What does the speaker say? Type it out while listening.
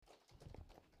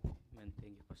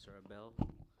Pastor Abel.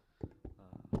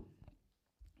 Uh,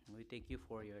 we thank you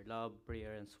for your love,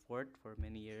 prayer, and support for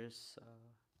many years.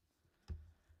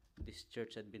 This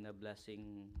church had been a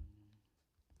blessing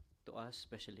to us,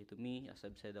 especially to me, as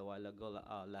I've said a while ago,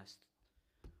 last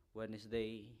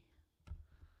Wednesday.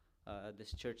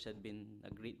 This church had been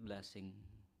a great blessing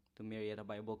to Marietta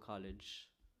Bible College.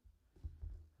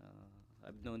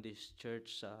 I've known this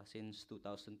church since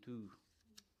 2002.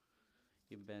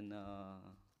 Even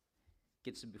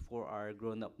kids before are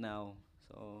grown up now.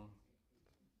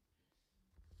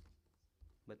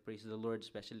 But praise the Lord,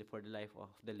 especially for the life of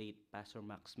the late Pastor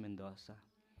Max Mendoza.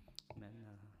 Amen.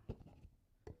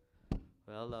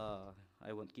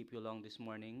 I won't keep you long this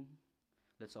morning.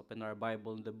 Let's open our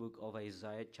Bible in the book of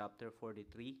Isaiah, chapter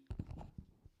 43.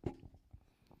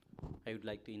 I would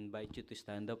like to invite you to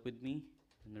stand up with me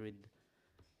and read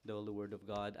the Holy Word of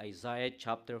God. Isaiah,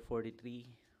 chapter 43,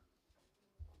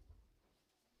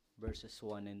 verses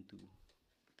 1 and 2.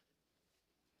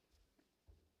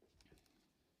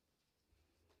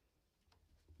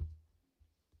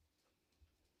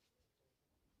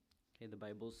 Okay, the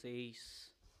Bible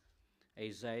says,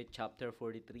 Isaiah chapter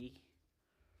 43,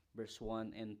 verse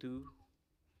 1 and 2.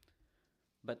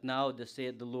 But now thus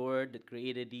saith the Lord that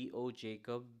created thee, O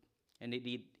Jacob, and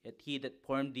he that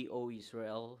formed thee, O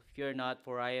Israel, fear not,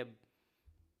 for I have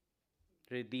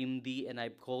redeemed thee, and I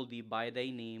have called thee by thy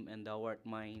name, and thou art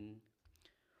mine.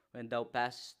 When thou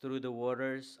passest through the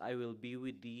waters, I will be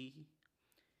with thee,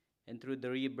 and through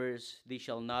the rivers, they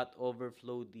shall not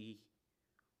overflow thee.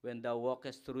 When thou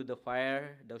walkest through the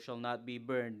fire, thou shalt not be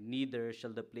burned, neither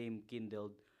shall the flame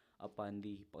kindled upon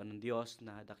thee. Panginoon Diyos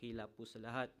na dakila po sa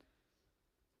lahat,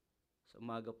 sa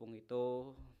umaga pong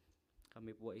ito,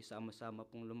 kami po ay sama-sama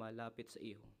pong lumalapit sa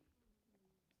iyo.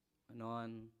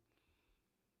 Panginoon,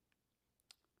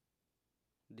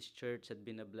 this church had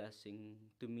been a blessing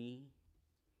to me.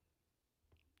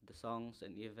 The songs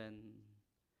and even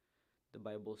the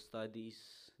Bible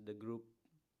studies, the group,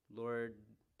 Lord,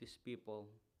 these people,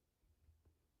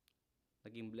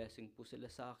 naging blessing po sila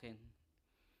sa akin.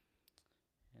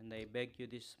 And I beg you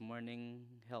this morning,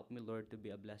 help me, Lord, to be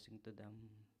a blessing to them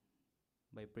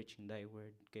by preaching thy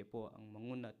word. Kayo po ang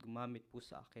manguna at gumamit po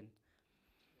sa akin.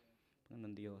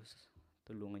 Panginoon Diyos,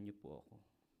 tulungan niyo po ako.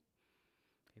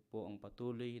 Kayo po ang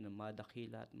patuloy na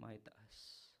madakila at maitaas.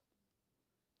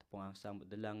 Ito po ang samot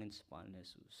dalangin sa Panginoon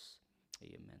Jesus.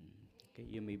 Amen. Okay,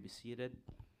 you may be seated.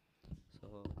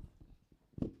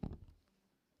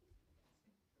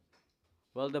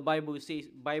 Well, the Bible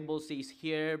says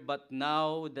here, but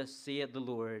now thus saith the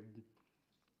Lord.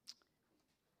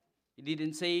 It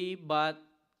didn't say, but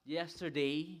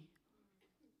yesterday,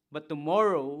 but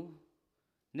tomorrow,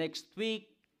 next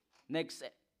week, next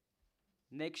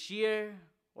year,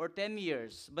 or 10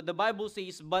 years. But the Bible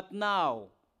says, but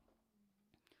now.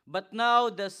 But now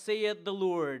thus saith the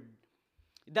Lord.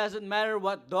 It doesn't matter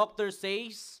what doctor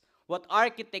says, what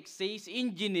architect says,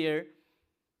 engineer,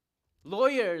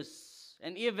 lawyers,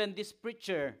 and even this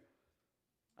preacher.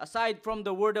 Aside from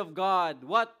the Word of God,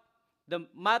 what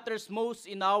matters most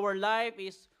in our life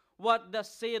is what thus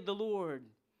saith the Lord.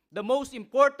 The most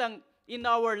important in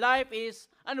our life is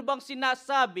ano bang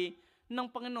sinasabi ng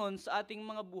Panginoon sa ating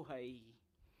mga buhay.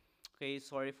 Okay,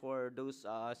 sorry for those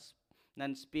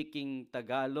non-speaking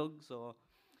Tagalog. So,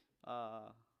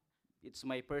 it's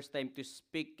my first time to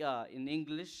speak in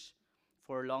English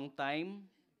for a long time.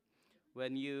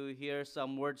 When you hear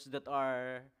some words that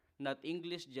are not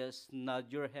English, just nod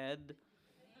your head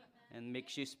and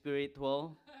makes you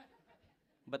spiritual.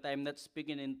 But I'm not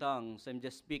speaking in tongues. I'm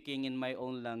just speaking in my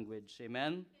own language.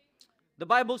 Amen? The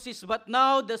Bible says, but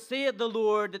now thus saith the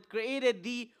Lord that created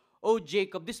thee, O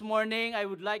Jacob. This morning, I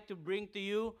would like to bring to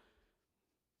you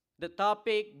the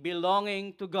topic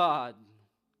belonging to God.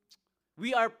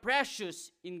 We are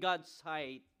precious in God's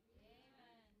sight.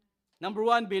 Number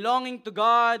one, belonging to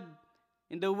God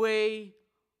in the way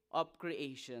of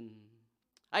creation.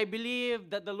 I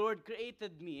believe that the Lord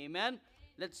created me. Amen?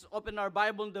 Let's open our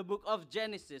Bible in the book of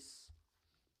Genesis.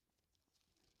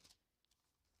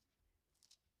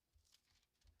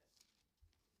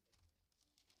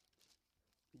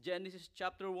 Genesis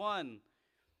chapter 1.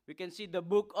 We can see the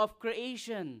book of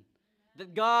creation.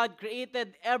 That God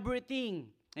created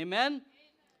everything. Amen?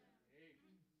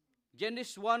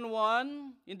 Genesis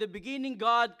 1:1, in the beginning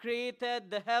God created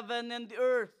the heaven and the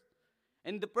earth.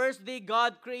 In the first day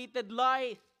God created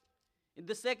light. In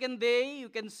the second day, you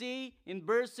can see in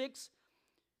verse 6,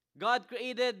 God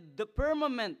created the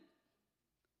firmament.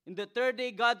 In the third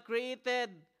day God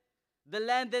created the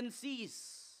land and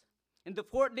seas. In the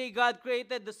fourth day God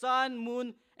created the sun,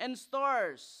 moon, and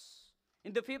stars.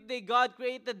 In the fifth day God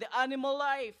created the animal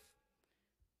life.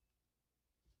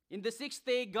 In the sixth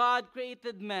day, God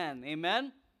created man.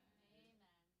 Amen?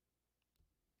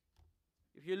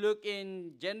 If you look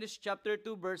in Genesis chapter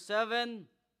 2, verse 7,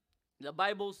 the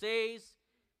Bible says,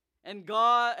 and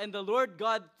the Lord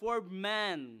God formed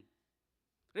man.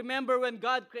 Remember when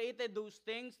God created those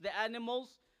things, the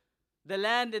animals, the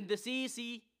land and the sea,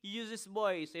 He uses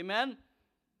voice. Amen?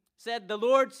 The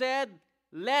Lord said,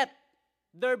 let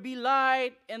there be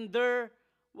light, and there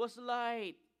was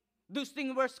light. Those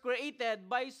things were created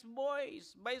by His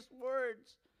voice, by His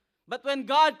words. But when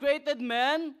God created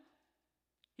man,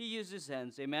 He used His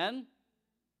hands. Amen?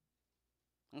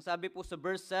 Ang sabi po sa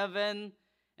verse 7,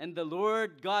 and the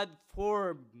Lord God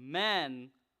formed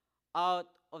man out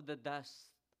of the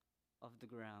dust of the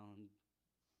ground.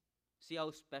 See how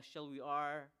special we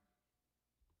are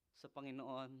sa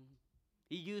Panginoon.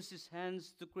 He used His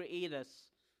hands to create us.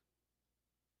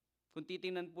 Kung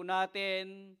titingnan po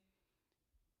natin,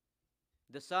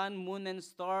 the sun, moon, and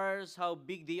stars, how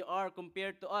big they are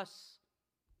compared to us.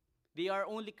 They are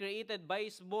only created by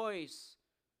His voice.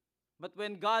 But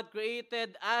when God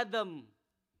created Adam,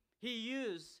 He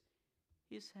used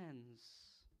His hands.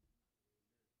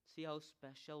 See how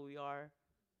special we are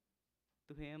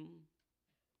to Him?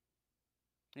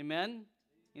 Amen?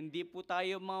 Hindi po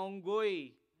tayo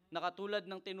maunggoy na katulad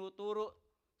ng tinuturo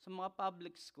sa mga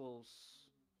public schools.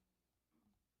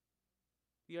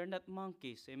 We are not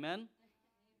monkeys. Amen?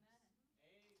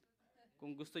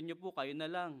 Kung gusto niyo po, kayo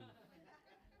na lang.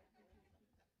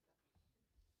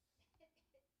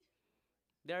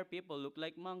 There are people look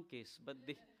like monkeys, but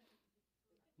they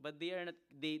are not.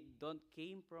 They don't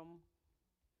came from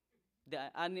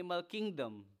the animal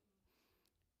kingdom.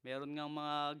 Meron nga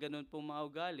mga ganun pong mga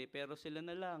ugali, pero sila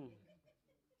na lang.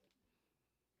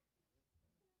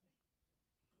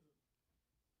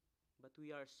 But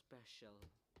we are special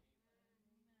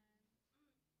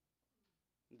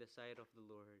in the sight of the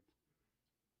Lord.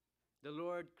 The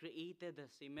Lord created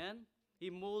us, amen? He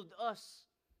molded us.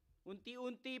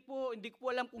 Unti-unti po, hindi ko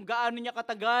alam kung gaano niya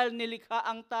katagal nilikha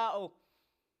ang tao.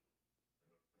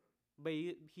 But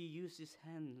He used His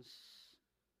hands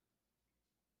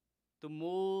to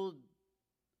mold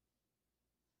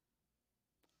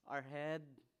our head,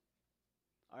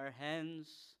 our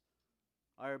hands,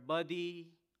 our body,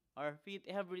 our feet,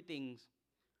 everything.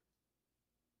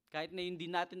 Kahit na hindi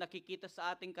natin nakikita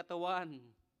sa ating katawan,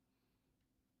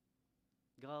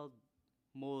 God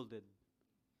molded.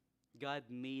 God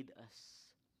made us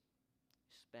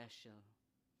special.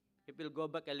 If we'll go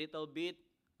back a little bit,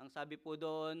 ang sabi po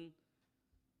doon,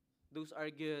 those are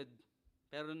good.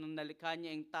 Pero nung nalikha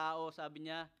niya yung tao, sabi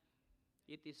niya,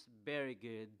 it is very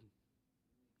good.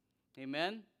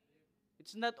 Amen?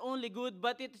 It's not only good,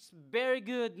 but it is very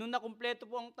good. Nung nakumpleto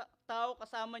po ang tao,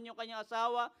 kasama niyo kanyang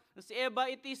asawa, si Eva,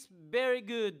 it is very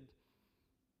good.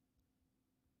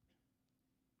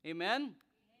 Amen?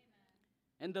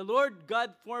 And the Lord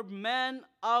God formed man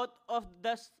out of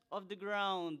dust of the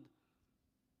ground.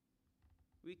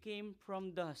 We came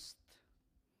from dust.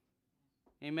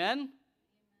 Amen?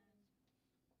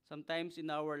 Sometimes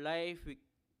in our life, we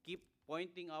keep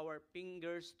pointing our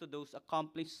fingers to those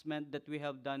accomplishments that we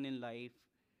have done in life.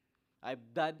 I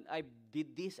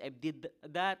did this, I did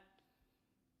that.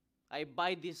 I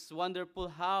buy this wonderful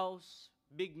house,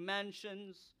 big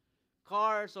mansions,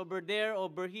 cars over there,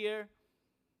 over here.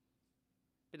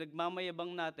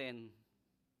 Pinagmamayabang natin.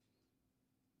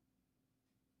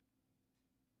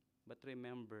 But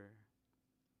remember,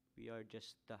 we are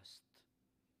just dust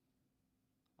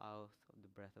out of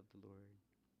the breath of the Lord.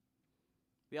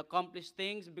 We accomplish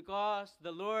things because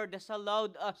the Lord has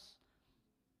allowed us.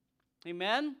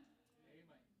 Amen?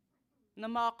 Na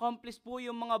ma-accomplish po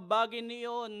yung mga bagay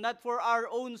niyon, not for our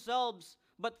own selves,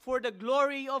 but for the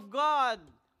glory of God.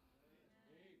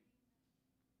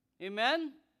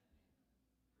 Amen?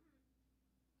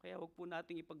 Kaya wag po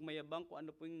nating ipagmayabang kung ano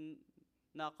po yung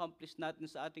na-accomplish natin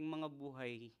sa ating mga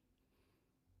buhay.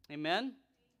 Amen?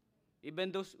 Even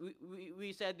though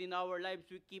we said in our lives,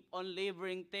 we keep on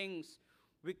laboring things.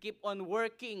 We keep on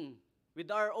working with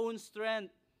our own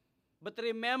strength. But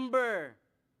remember,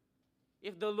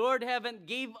 if the Lord haven't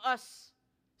gave us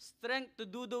strength to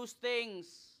do those things,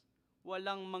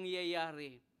 walang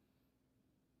mangyayari.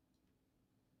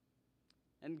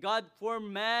 And God formed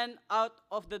man out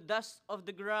of the dust of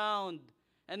the ground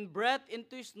and breathed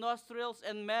into his nostrils,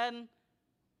 and man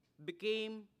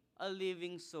became a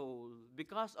living soul.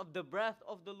 Because of the breath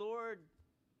of the Lord,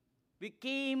 we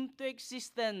came to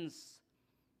existence.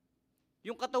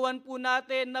 Yung katawan po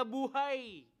natin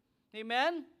nabuhay.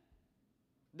 Amen?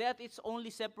 That it's only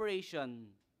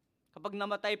separation. Kapag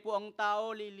namatay po ang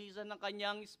tao, lilisan ng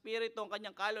kanyang espiritu, ang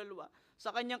kanyang kaluluwa sa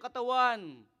kanyang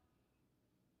katawan.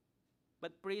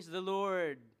 But praise the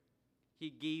Lord, He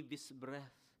gave His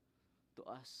breath to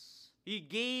us. He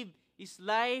gave His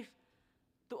life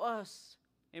to us.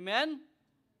 Amen?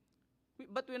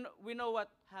 But we know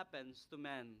what happens to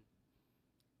man.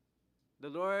 The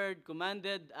Lord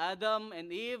commanded Adam and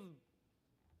Eve,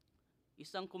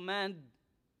 isang command,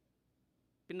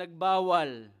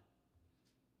 pinagbawal.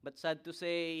 But sad to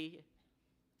say,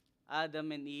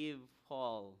 Adam and Eve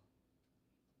fall.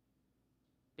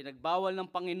 Pinagbawal ng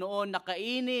Panginoon na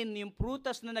kainin yung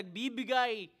prutas na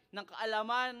nagbibigay ng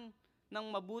kaalaman ng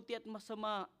mabuti at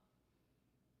masama.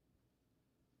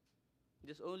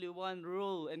 There's only one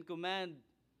rule and command.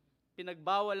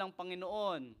 Pinagbawal ang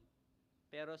Panginoon.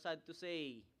 Pero sad to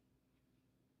say,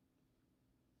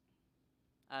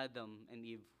 Adam and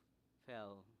Eve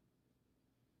fell.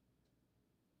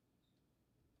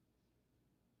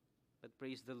 But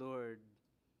praise the Lord,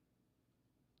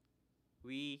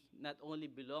 we not only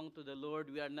belong to the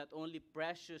Lord, we are not only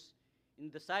precious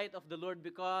in the sight of the Lord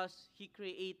because He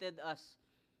created us.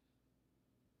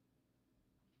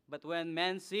 But when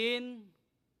man sinned,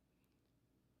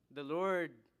 the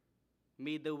Lord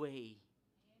made the way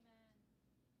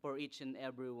for each and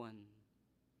every one.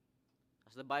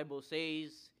 As the Bible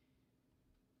says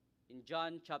in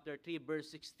John chapter 3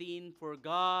 verse 16, for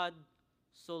God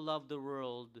so loved the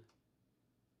world.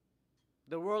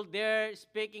 The world there is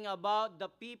speaking about the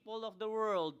people of the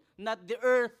world, not the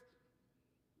earth.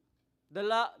 The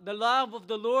love of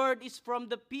the Lord is from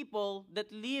the people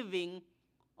that living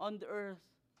on the earth.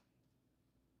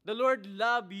 The Lord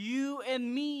loved you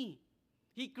and me.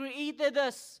 He created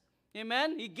us.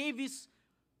 Amen? He gave His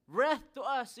breath to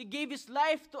us. He gave His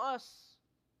life to us.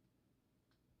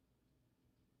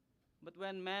 But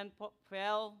when man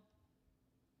fell,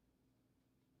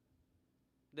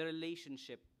 the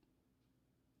relationship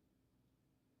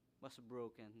was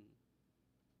broken.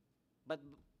 But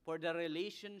for the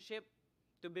relationship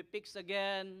to be fixed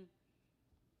again,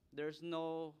 there's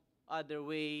no other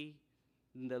way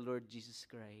than the Lord Jesus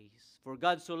Christ. For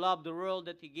God so loved the world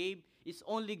that He gave His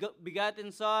only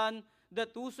begotten Son,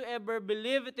 that whosoever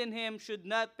believeth in Him should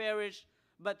not perish,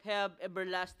 but have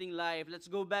everlasting life. Let's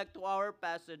go back to our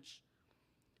passage.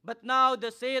 But now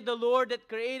thus saith the Lord that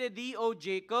created thee, O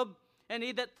Jacob, and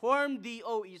He that formed thee,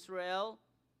 O Israel,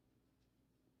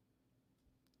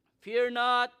 fear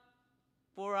not,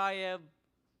 for I have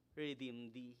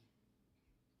redeemed thee.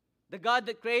 The God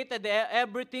that created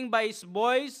everything by His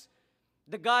voice,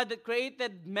 the God that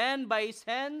created man by His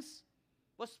hands,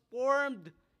 was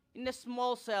formed in a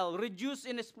small cell, reduced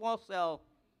in a small cell,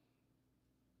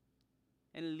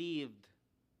 and lived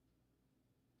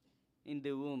in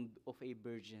the womb of a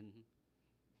virgin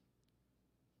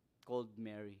called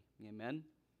Mary. Amen?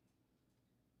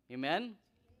 Amen?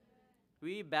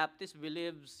 We Baptists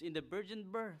believes in the virgin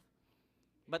birth.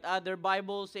 But other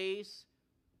Bible says,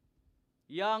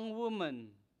 young woman.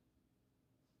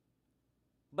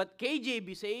 But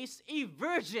KJV says, a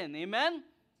virgin. Amen?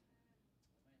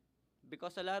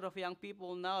 Because a lot of young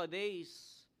people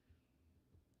nowadays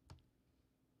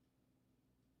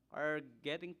are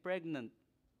getting pregnant.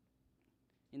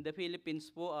 In the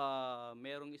Philippines po,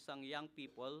 merong isang young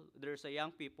people, there's a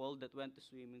young people that went to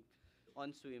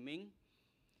swimming.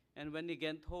 And when he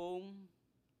get home,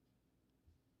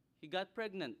 he got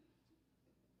pregnant.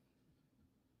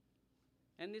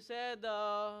 And he said,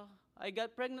 I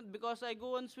got pregnant because I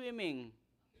go on swimming.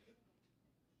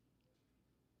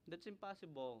 That's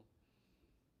impossible.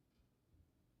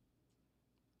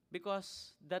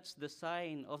 Because that's the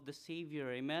sign of the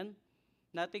Savior, amen?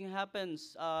 Nothing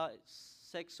happens,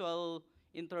 sexual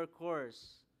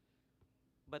intercourse.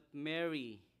 But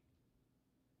Mary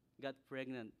got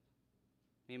pregnant.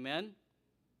 Amen?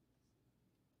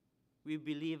 We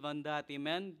believe on that,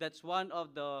 amen? That's one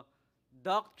of the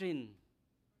doctrine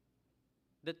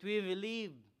that we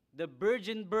believe, the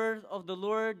virgin birth of the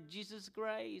Lord Jesus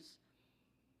Christ.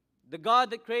 The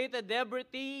God that created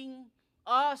everything,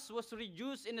 us, was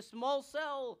reduced in a small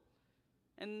cell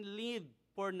and lived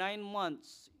for 9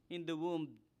 months in the womb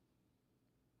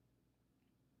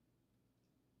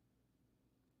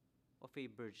of a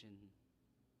virgin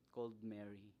called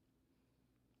Mary.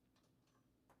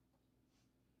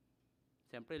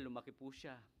 Siyempre, lumaki po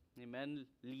siya. Amen?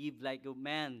 Live like a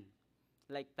man,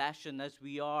 like passion as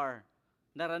we are.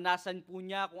 Naranasan po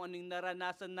niya kung anong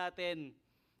naranasan natin.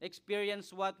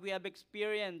 Experience what we have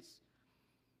experienced.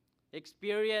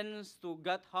 Experience to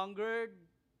get hungered,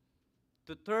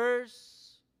 to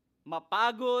thirst,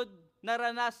 mapagod.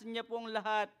 Naranasan niya po ang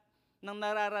lahat ng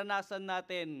nararanasan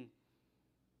natin.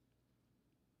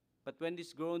 But when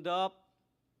he's grown up,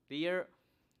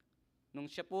 Nung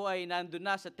siya po ay nandun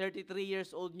na sa 33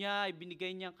 years old niya,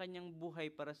 ibinigay niya ang kanyang buhay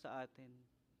para sa atin.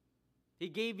 He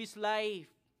gave His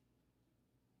life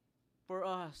for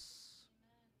us.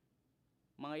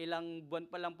 Mga ilang buwan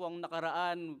pa lang po ang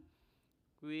nakaraan,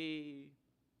 we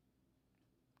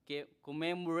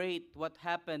commemorate what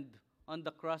happened on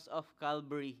the cross of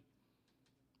Calvary.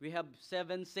 We have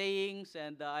 7 sayings,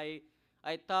 and I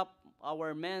taught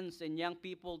our men and young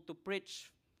people to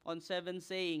preach on 7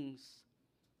 sayings.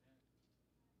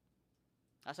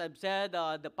 As I've said,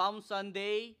 the Palm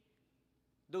Sunday,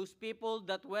 those people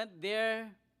that went there,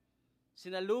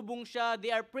 sinalubong siya, they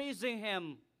are praising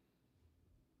Him.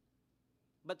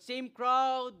 But same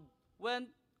crowd went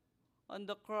on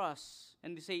the cross,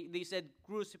 and they said,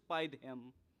 crucified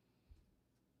Him.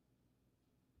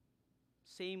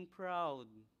 Same crowd.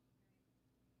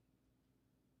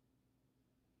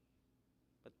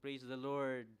 But praise the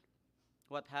Lord,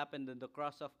 what happened on the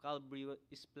cross of Calvary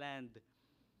is planned.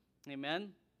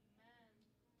 Amen?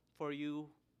 For you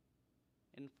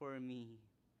and for me.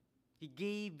 He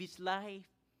gave His life.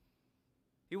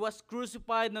 He was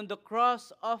crucified on the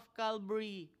cross of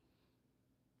Calvary.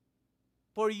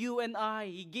 For you and I,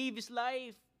 He gave His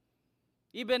life.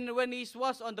 Even when He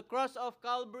was on the cross of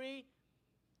Calvary,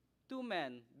 2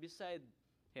 men beside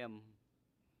Him.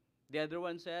 The other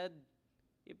one said,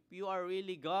 if you are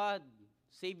really God,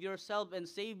 save yourself and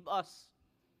save us.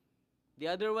 The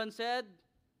other one said,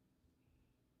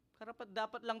 karapat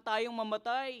dapat lang tayong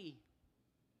mamatay.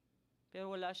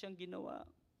 Pero wala siyang ginawa.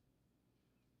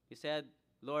 He said,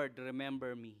 Lord,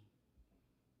 remember me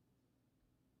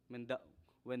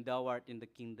when thou art in the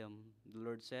kingdom. The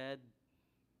Lord said,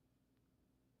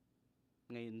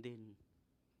 ngayon din.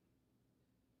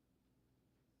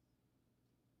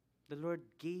 The Lord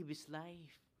gave His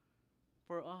life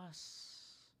for us.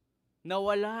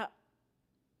 Nawala.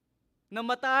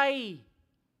 Namatay.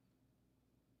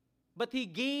 But He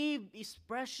gave His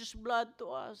precious blood to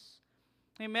us.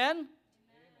 Amen? Amen?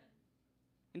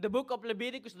 In the book of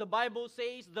Leviticus, the Bible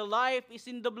says, the life is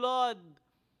in the blood.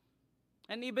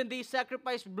 And even they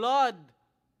sacrifice blood,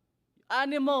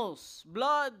 animals,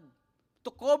 blood,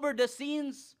 to cover the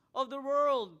sins of the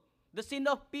world, the sin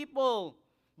of people.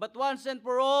 But once and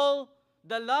for all,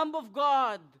 the Lamb of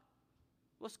God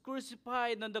was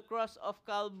crucified on the cross of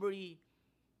Calvary.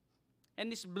 And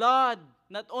His blood,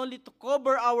 not only to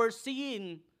cover our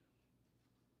sin,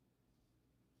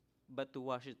 but to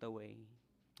wash it away.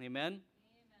 Amen?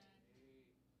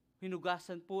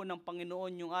 Hinugasan po ng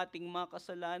Panginoon yung ating mga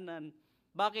kasalanan.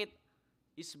 Bakit?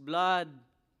 His blood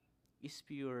is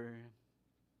pure.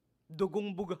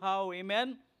 Dugong bughaw.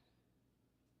 Amen?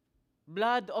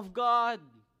 Blood of God.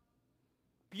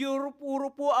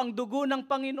 Puro po ang dugo ng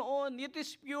Panginoon. It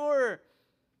is pure.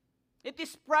 It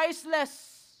is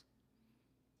priceless.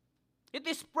 It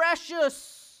is precious.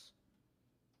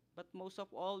 But most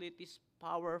of all, it is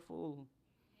powerful.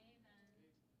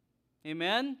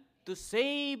 Amen? To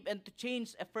save and to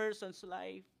change a person's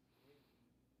life.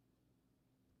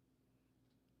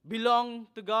 Belong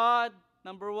to God,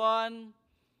 number 1,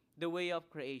 the way of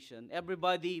creation.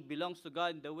 Everybody belongs to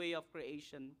God in the way of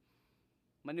creation.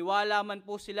 Maniwala man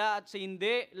po sila at sa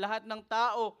hindi, lahat ng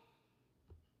tao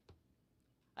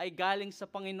ay galing sa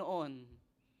Panginoon.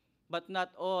 But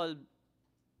not all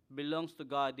belongs to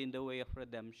God in the way of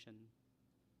redemption.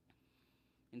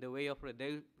 In the way of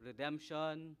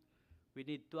redemption, we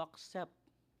need to accept.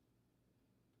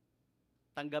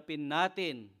 Tanggapin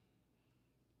natin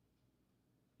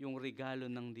yung regalo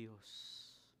ng Diyos.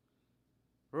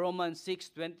 Romans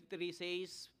 6:23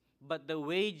 says, but the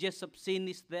wages of sin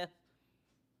is death.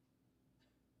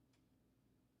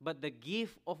 But the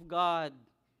gift of God,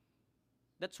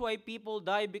 that's why people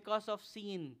die because of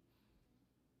sin.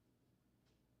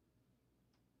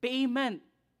 Payment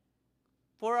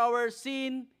for our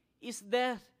sin is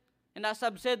death. And as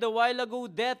I've said a while ago,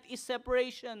 death is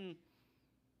separation.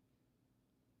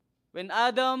 When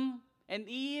Adam and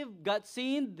Eve got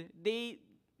sinned, they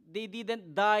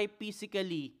didn't die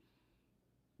physically.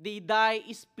 They died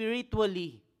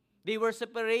spiritually. They were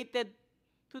separated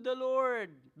to the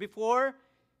Lord. Before,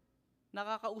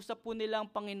 nakakausap po nila ang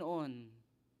Panginoon.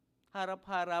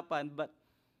 Harap-harapan,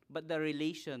 but the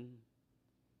relation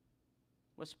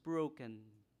was broken.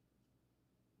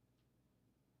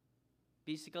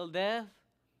 Physical death,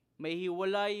 may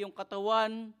hiwalay yung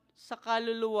katawan sa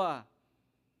kaluluwa.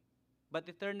 But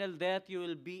eternal death, you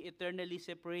will be eternally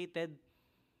separated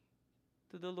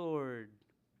to the Lord.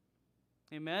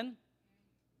 Amen?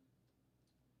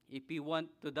 If we want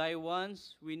to die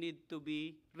once, we need to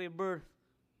be rebirthed.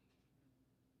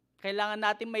 Kailangan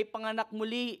natin may panganak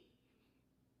muli.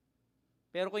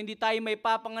 Pero kung hindi tayo may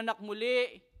papanganak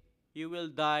muli, you will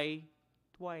die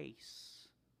twice.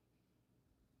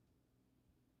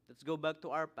 Let's go back to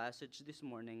our passage this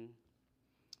morning.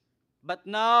 But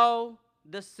now,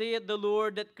 thus saith the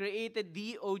Lord that created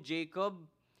thee, O Jacob,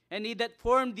 and he that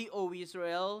formed thee, O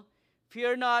Israel,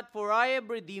 fear not, for I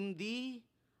have redeemed thee.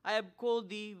 I have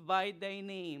called thee by thy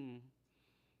name.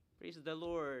 Praise the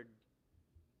Lord.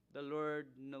 The Lord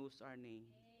knows our name.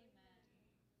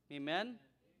 Amen?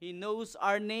 He knows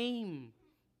our name.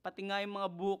 Pati nga yung mga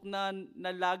buhok na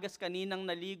nalagas kaninang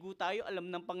naligo tayo,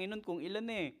 alam ng Panginoon kung ilan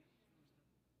eh.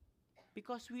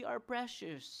 Because we are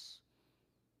precious.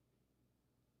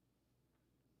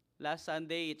 Last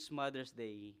Sunday, it's Mother's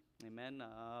Day. Amen?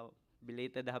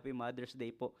 Belated Happy Mother's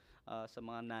Day po sa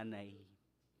mga nanay.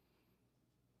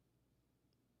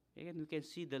 Again, we can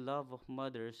see the love of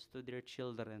mothers to their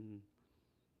children.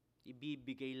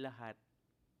 Ibibigay lahat.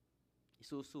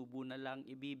 Isusubo na lang,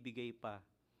 ibibigay pa.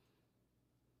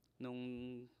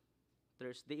 Nung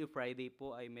Thursday o Friday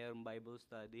po ay mayroong Bible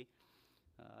study.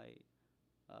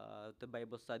 The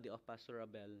Bible study of Pastor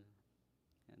Abel.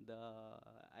 And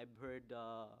I've heard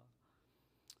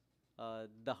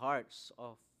the hearts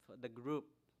of the group.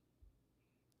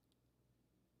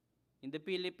 In the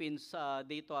Philippines,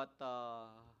 they thought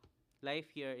life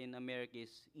here in America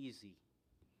is easy.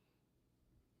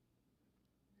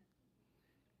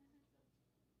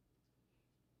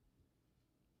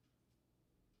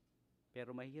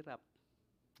 Pero mahirap.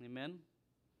 Amen?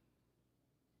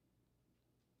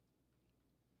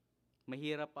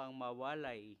 Mahirap ang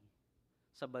mawalay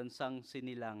sa bansang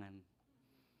sinilangan.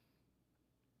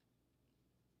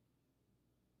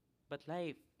 But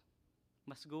life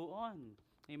must go on.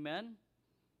 Amen?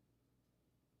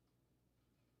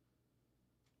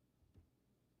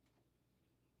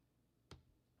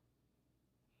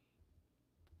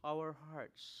 Our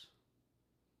hearts.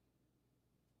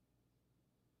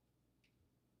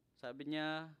 Sabi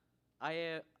niya,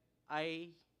 I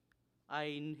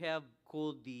have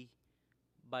called thee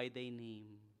by thy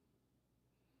name.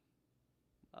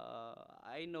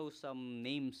 I know some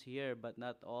names here, but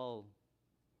not all.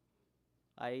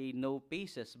 I know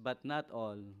faces, but not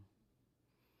all.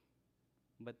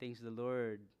 But thanks the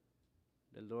Lord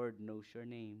knows your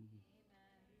name.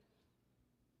 Amen.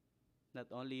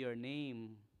 Not only your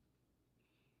name,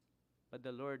 but the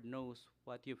Lord knows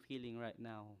what you're feeling right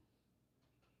now.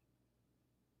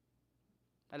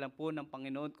 Alam po ng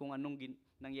Panginoon kung anong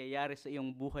nangyayari sa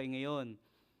iyong buhay ngayon.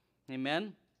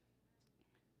 Amen?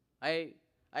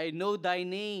 I know thy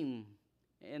name.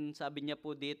 And sabi niya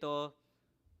po dito,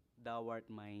 thou art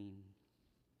mine.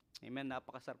 Amen?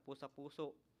 Napakasarap po sa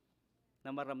puso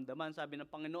na maramdaman. Sabi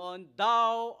ng Panginoon,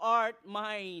 thou art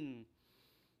mine.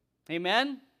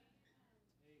 Amen?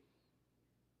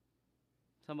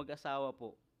 Sa mag-asawa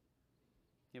po.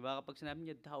 Diba kapag sinabi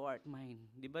niya, thou art mine.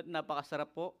 Diba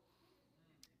napakasarap po?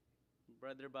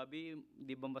 Brother Bobby,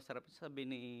 di ba masarap sabi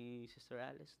ni Sister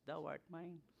Alice, thou art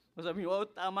mine. O sabi niyo, oh,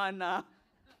 tama na.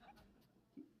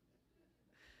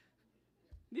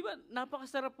 Di ba,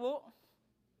 napakasarap po.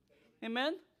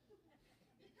 Amen?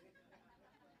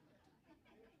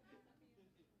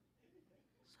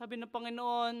 Sabi ng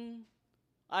Panginoon,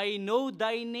 I know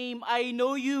thy name, I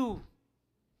know you.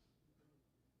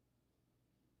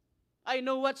 I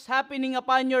know what's happening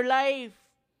upon your life.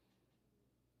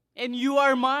 And you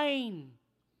are mine.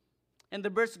 And the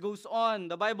verse goes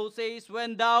on. The Bible says,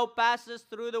 when thou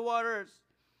passest through the waters,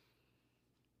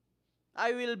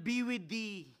 I will be with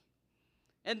thee.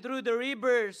 And through the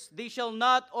rivers, they shall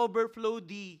not overflow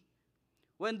thee.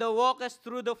 When thou walkest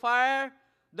through the fire,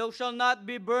 thou shalt not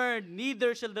be burned,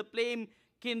 neither shall the flame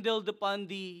kindled upon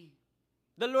thee.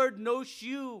 The Lord knows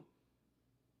you.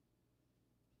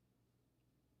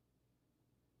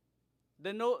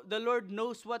 The Lord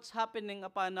knows what's happening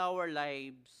upon our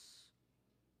lives.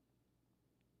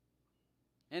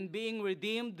 And being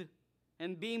redeemed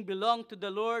and being belong to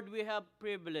the Lord, we have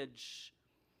privilege.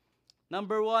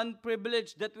 Number one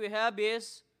privilege that we have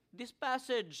is this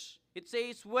passage. It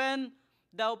says, when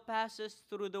thou passest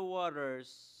through the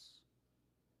waters.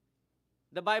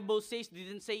 The Bible says,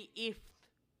 didn't say if,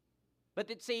 but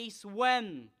it says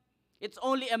when. It's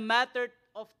only a matter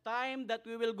of time that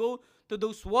we will go to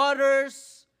those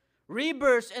waters,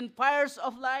 rivers, and fires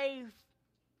of life.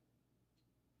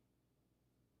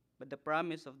 But the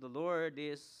promise of the Lord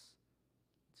is,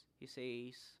 He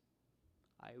says,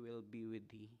 I will be with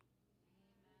thee.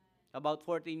 About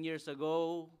 14 years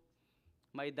ago,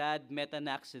 my dad met an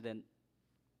accident.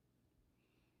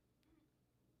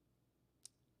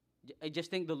 I just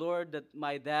thank the Lord that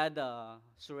my dad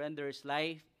surrendered his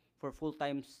life for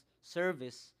full-time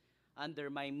service under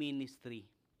my ministry.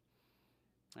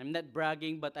 I'm not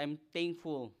bragging, but I'm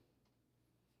thankful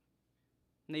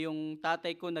na yung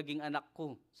tatay ko naging anak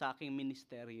ko sa aking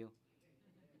ministeryo.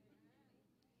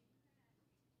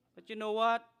 But you know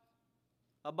what?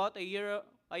 About a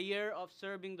year of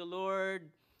serving the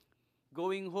Lord,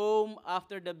 going home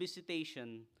after the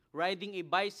visitation, riding a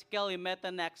bicycle, he met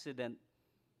an accident.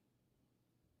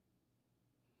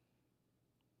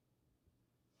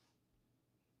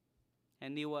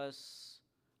 And he was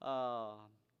uh,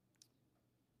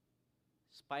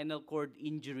 spinal cord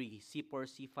injury, C4,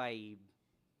 C5,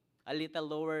 a little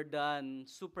lower than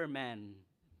Superman.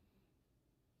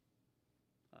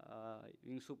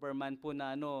 Yung Superman po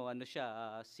na ano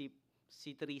siya,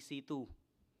 C3, C2.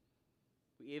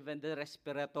 Even the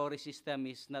respiratory system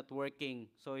is not working,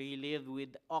 so he lived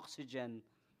with oxygen.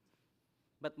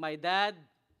 But my dad,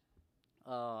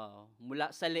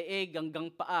 mula sa leeg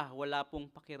hanggang paa, wala pong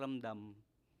pakiramdam.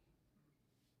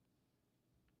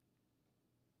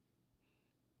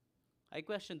 I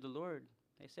questioned the Lord.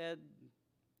 I said,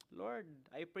 Lord,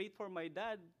 I prayed for my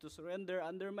dad to surrender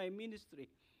under my ministry,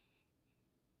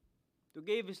 to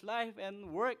give his life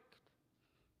and work.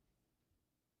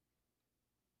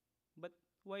 But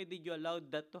why did you allow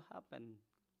that to happen?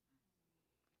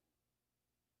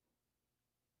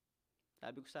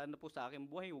 Sabi ko sana po sa aking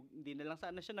buhay, hindi na lang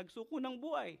sana siya nagsuko ng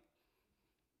buhay.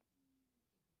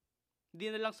 Hindi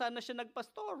na lang sana siya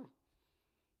nagpastor.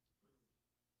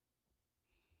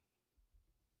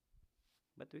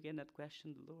 But we cannot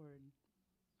question the Lord.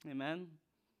 Amen?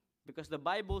 Because the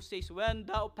Bible says, when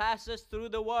thou passest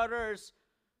through the waters,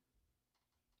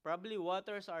 probably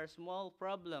waters are small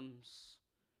problems.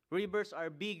 Rivers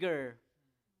are bigger.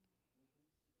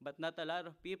 But not a lot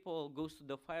of people goes to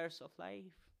the fires of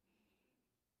life.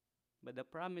 But the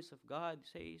promise of God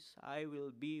says, I will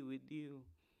be with you.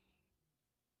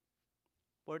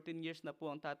 14 years na po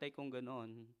ang tatay kong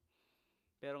ganon.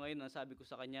 Pero ngayon, sabi ko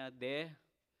sa kanya,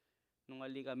 nung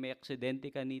ali ka may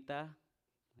aksidente kanita,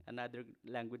 another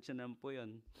language na naman po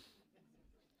yun.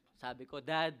 Sabi ko,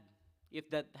 Dad, if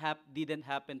that didn't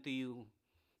happen to you,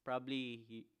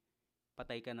 probably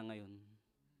patay ka na ngayon.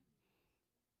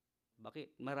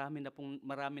 Bakit?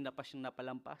 Marami na pa siyang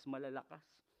napalampas, malalakas.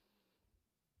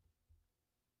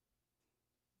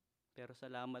 Pero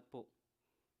salamat po.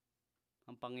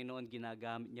 Ang Panginoon,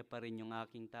 ginagamit niya pa rin yung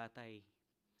aking tatay.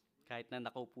 Kahit na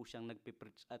nakaupo siyang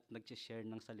nagpipreach at nagsishare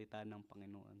ng salita ng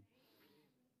Panginoon.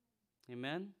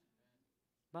 Amen?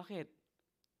 Bakit?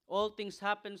 All things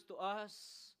happens to us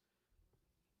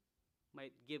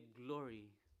might give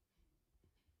glory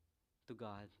to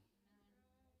God.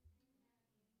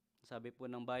 Sabi po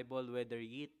ng Bible, whether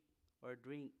eat or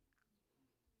drink,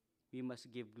 we must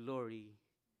give glory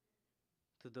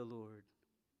to the Lord.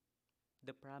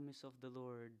 The promise of the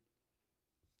Lord.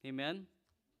 Amen?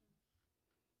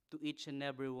 To each and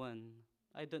every one.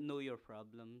 I don't know your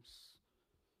problems.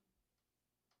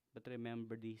 But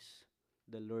remember this,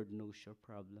 the Lord knows your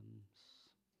problems.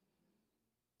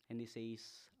 And He says,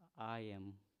 I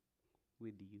am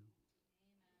with you.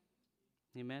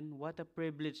 Amen? What a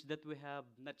privilege that we have,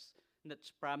 not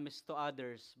promised to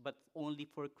others, but only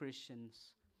for Christians.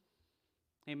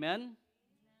 Amen?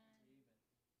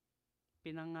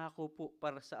 Pinangako po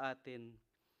para sa atin.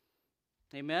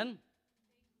 Amen?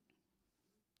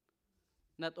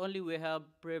 Not only we have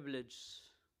privilege,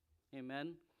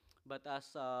 amen, but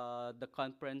as the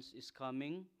conference is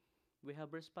coming, we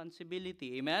have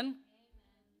responsibility. Amen?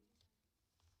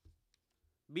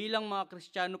 Bilang mga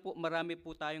Kristiyano po, marami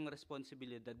po tayong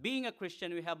responsibilidad. Being a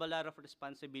Christian, we have a lot of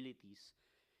responsibilities.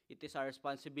 It is our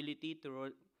responsibility to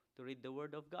read the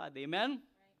Word of God. Amen?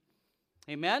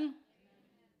 Right. Amen?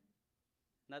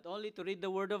 Not only to read the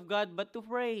Word of God, but to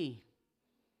pray.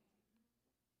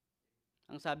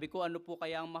 Ang sabi ko, ano po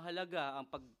kaya ang mahalaga? Ang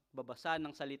pagbabasa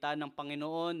ng salita ng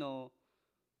Panginoon o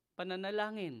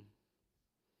pananalangin?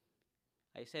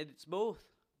 I said it's both.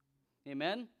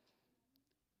 Amen?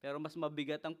 Pero mas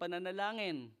mabigat ang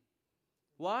pananalangin.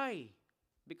 Why?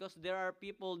 Because there are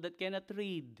people that cannot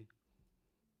read.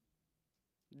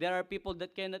 There are people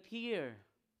that cannot hear.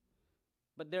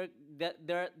 But there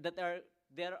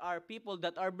are people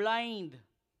that are blind.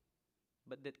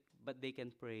 But they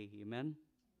can pray. Amen?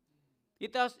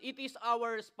 It is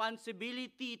our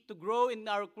responsibility to grow in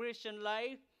our Christian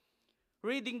life,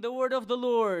 reading the Word of the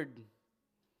Lord.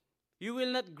 You will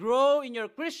not grow in your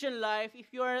Christian life if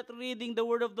you are not reading the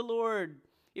Word of the Lord,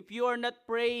 if you are not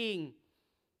praying.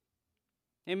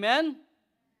 Amen?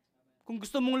 Kung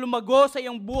gusto mong lumago sa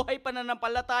iyong buhay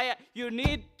pananampalataya, you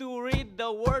need to read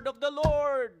the Word of the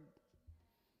Lord.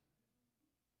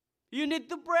 You need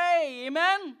to pray.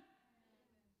 Amen?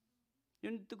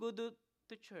 You need to go to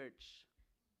church.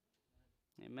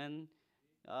 Amen?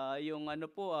 Yung ano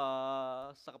po,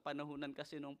 sa kapanahunan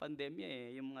kasi nung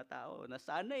pandemya yung mga tao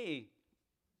nasanay eh.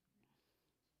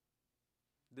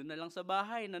 Doon na lang sa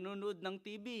bahay, nanonood ng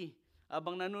TV.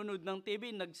 Abang nanonood ng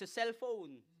TV,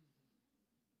 nagse-cellphone.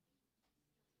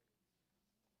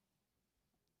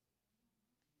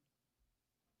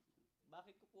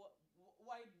 Bakit ko po,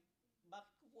 why,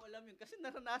 bakit ko po alam yun? Kasi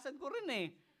naranasan ko rin eh.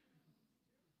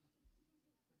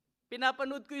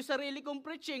 Pinapanood ko yung sarili kong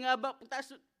preaching,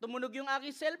 tapos tumunog yung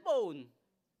aking cellphone.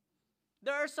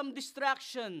 There are some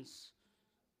distractions.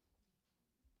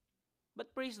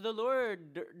 But praise the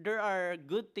Lord, there are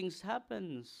good things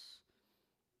happens.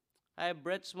 I have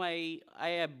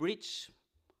reached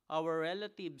our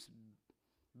relatives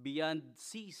beyond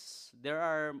seas. There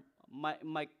are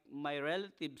my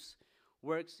relatives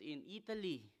works in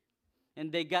Italy,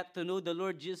 and they got to know the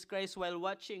Lord Jesus Christ while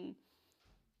watching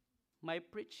my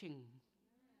preaching.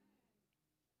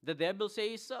 The devil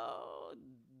says,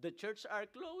 the church are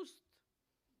closed.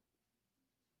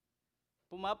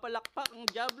 Pumapalakpak ang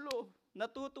diablo,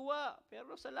 natutuwa.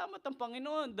 Pero salamat ang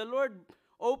Panginoon. The Lord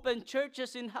opened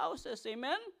churches in houses.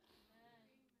 Amen?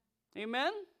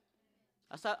 Amen?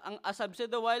 As I've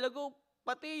said a while ago,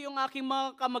 pati yung aking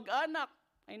mga kamag-anak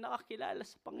ay nakakilala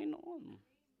sa Panginoon.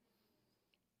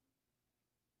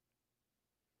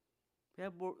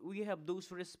 We have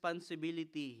those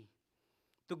responsibility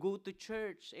to go to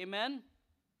church. Amen?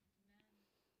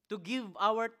 To give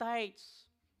our tithes.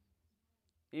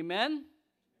 Amen?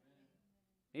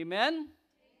 Amen?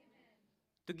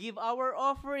 To give our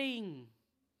offering.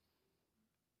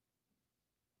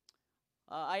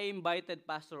 I invited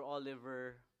Pastor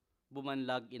Oliver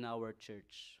Bumanlag in our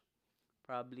church,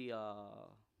 probably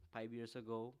 5 years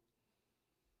ago.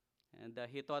 And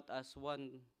he taught us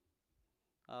one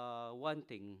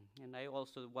thing, and I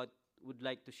also would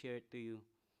like to share it to you.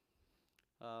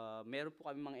 Meron po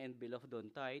kami mga envelope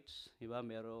doon, tithes, diba?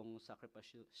 Merong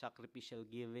sacrificial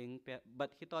giving,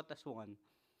 but he taught us one.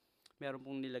 Meron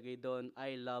pong nilagay doon,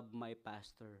 I love my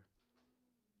pastor.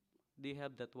 Do you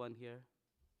have that one here?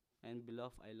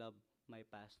 Envelope, I love my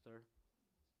pastor.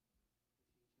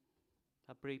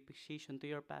 Appreciation to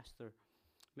your pastor.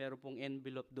 Meron pong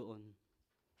envelope doon.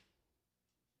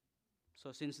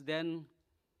 So since then,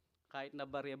 kahit na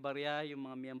barya-barya, yung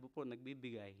mga miyembro po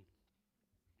nagbibigay.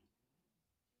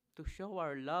 To show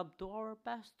our love to our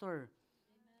pastor.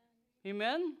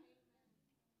 Amen?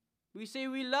 We say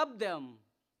we love them.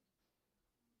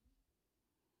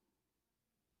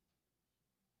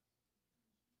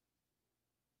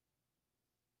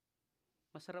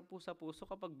 Masarap po sa puso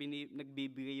kapag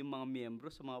nagbibigay yung mga miyembro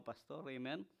sa mga pastor.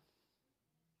 Amen?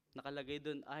 Nakalagay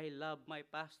doon, I love my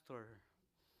pastor.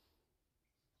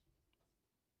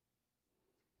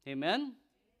 Amen?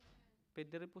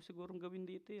 Pwede rin po sigurong gawin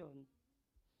dito yon.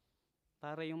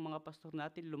 Para yung mga pastor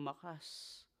natin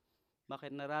lumakas.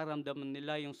 Bakit nararamdaman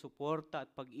nila yung suporta at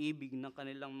pag-ibig ng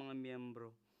kanilang mga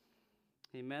miyembro.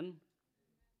 Amen?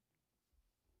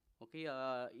 Okay,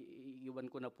 iwan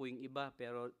ko na po yung iba,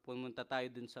 pero pumunta tayo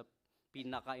dun sa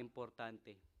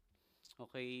pinaka-importante.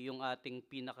 Okay, yung ating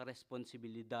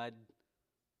pinaka-responsibilidad,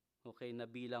 okay, na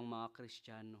bilang mga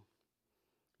Kristiyano,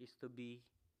 is to be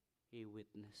a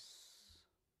witness.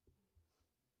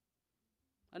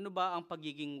 Ano ba ang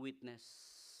pagiging witness?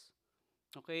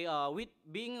 Okay,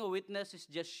 being a witness is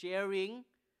just sharing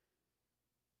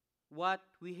what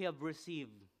we have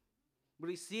received.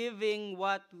 Receiving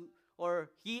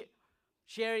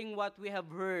sharing what we have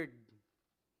heard,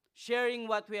 sharing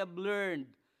what we have learned,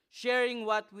 sharing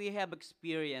what we have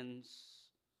experienced.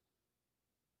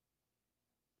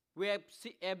 We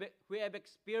have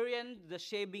experienced the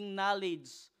saving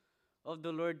knowledge of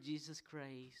the Lord Jesus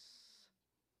Christ.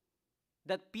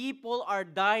 That people are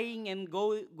dying and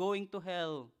going to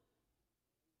hell.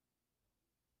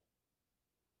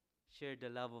 Share the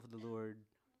love of the Lord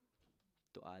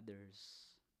to others.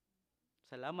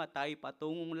 Salamat, tayo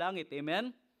patungong langit.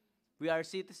 Amen? We are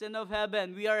citizen of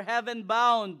heaven. We are heaven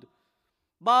bound.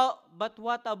 But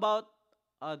what about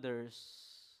others?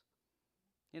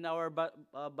 In our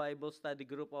Bible study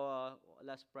group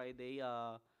last Friday,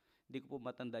 hindi ko po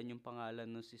matandaan yung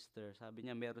pangalan ng sister. Sabi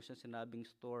niya, meron siyang sinabing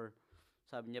store.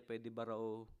 Sabi niya, pwede ba raw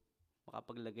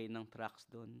makapaglagay ng tracts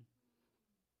doon?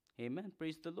 Amen?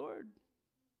 Praise the Lord.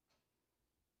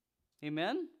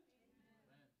 Amen?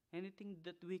 Anything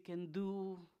that we can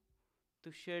do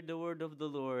to share the word of the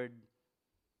Lord.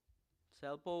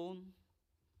 Cellphone,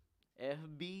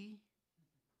 FB,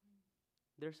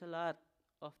 there's a lot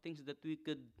of things that we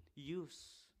could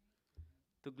use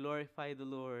to glorify the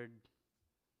Lord.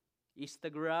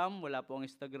 Instagram, wala po ang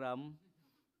Instagram,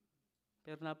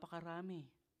 pero napakarami.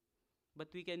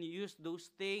 But we can use those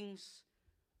things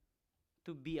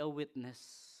to be a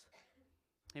witness.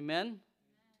 Amen?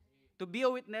 To be a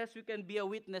witness, we can be a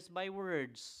witness by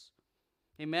words.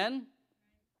 Amen?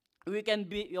 We can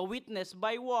be a witness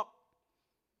by walk.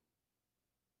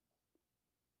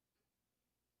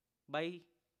 By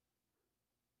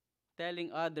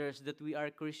telling others that we are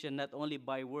Christian not only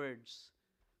by words,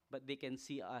 but they can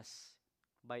see us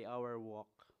by our walk.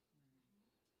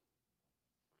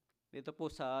 Dito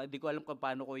po hindi ko alam kung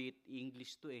paano ko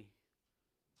i-English to eh.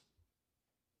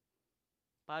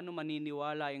 Paano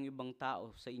maniniwala yung ibang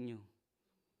tao sa inyo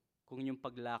kung yung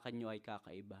paglakad nyo ay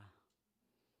kakaiba?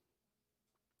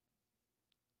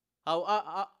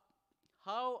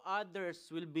 How others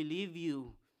will believe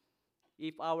you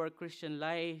if our Christian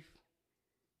life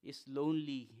is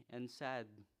lonely and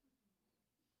sad?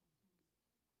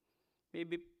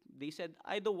 Maybe they said,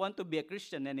 I don't want to be a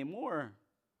Christian anymore.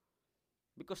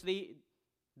 Because they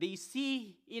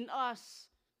see in us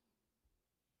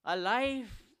a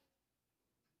life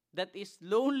that is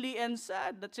lonely and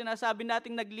sad. That sinasabi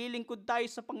nating naglilingkod tayo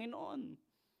sa Panginoon.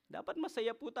 Dapat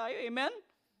masaya po tayo. Amen?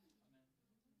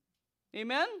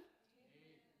 Amen?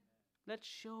 Let's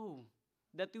show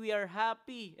that we are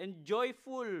happy and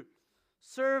joyful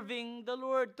serving the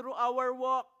Lord through our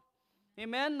walk.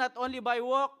 Amen? Not only by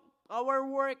walk, our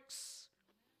works.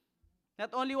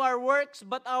 Not only our works,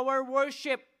 but our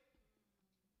worship.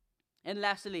 And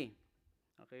lastly,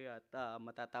 okay, at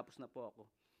matatapos na po ako.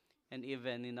 And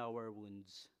even in our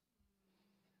wounds.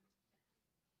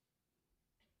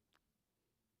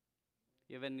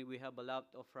 Even we have a lot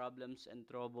of problems and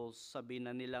troubles, sabi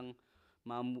na nilang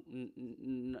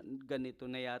ganito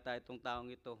na yata itong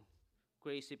taong ito.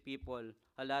 Crazy people,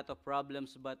 a lot of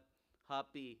problems but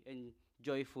happy and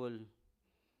joyful.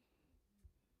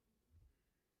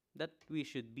 That we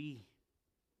should be,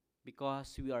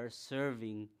 because we are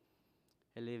serving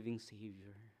a living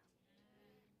Savior.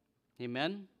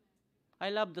 Amen? I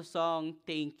love the song,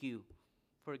 Thank You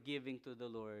for Giving to the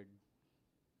Lord.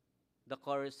 The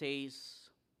chorus says,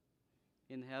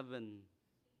 in heaven,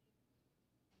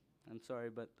 I'm sorry,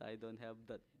 but I don't have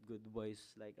that good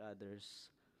voice like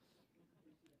others.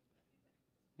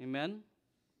 Amen?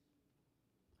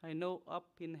 I know up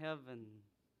in heaven,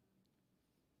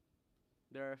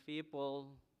 there are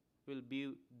people will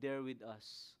be there with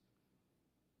us.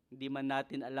 Hindi man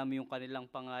natin alam yung kanilang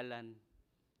pangalan.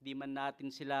 Hindi man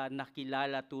natin sila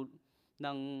nakilala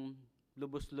ng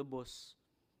lubos-lubos.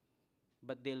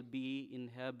 But they'll be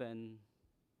in heaven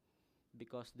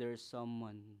because there's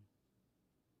someone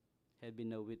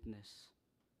having a witness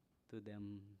to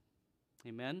them.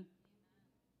 Amen?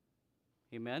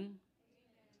 Amen?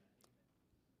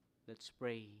 Let's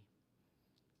pray.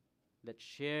 Let's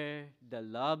share the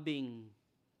love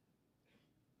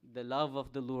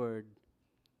of the Lord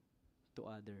to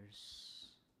others.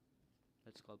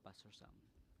 Let's call Pastor Sam.